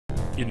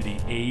In the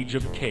Age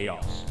of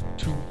Chaos,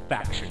 two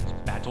factions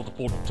battled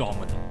for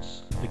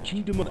dominance. The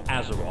kingdom of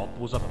Azeroth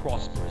was a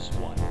prosperous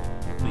one.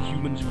 The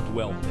humans who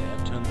dwelled there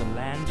turned the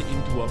land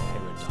into a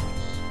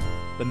paradise.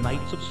 The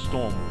Knights of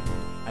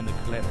Stormwind and the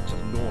clerics of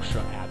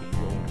Norsha Abbey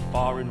roamed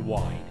far and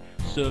wide,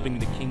 serving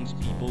the king's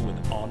people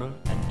with honor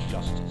and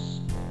justice.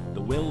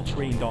 The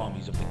well-trained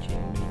armies of the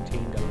king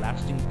maintained a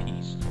lasting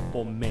peace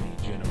for many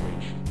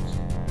generations.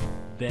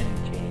 Then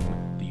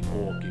came the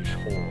Orcish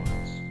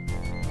hordes.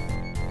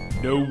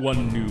 No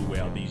one knew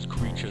where these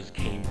creatures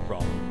came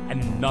from,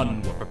 and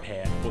none were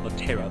prepared for the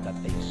terror that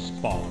they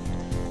spawned.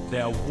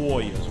 Their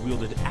warriors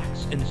wielded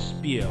axe and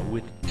spear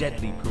with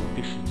deadly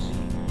proficiency,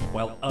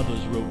 while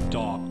others rode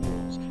dark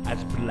wolves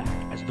as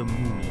black as the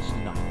moonless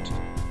night.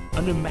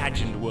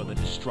 Unimagined were the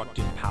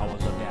destructive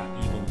powers of their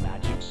evil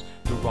magics,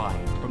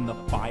 derived from the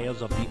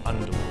fires of the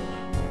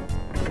underworld.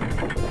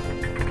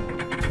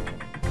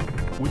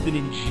 With an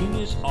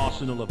ingenious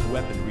arsenal of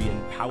weaponry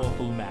and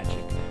powerful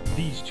magic,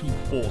 these two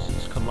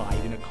forces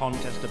collide in a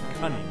contest of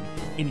cunning,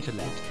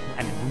 intellect,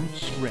 and brute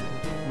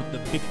strength, with the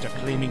victor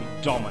claiming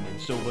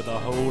dominance over the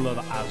whole of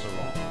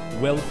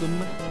Azeroth. Welcome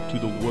to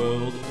the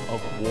world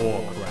of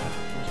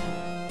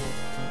Warcraft.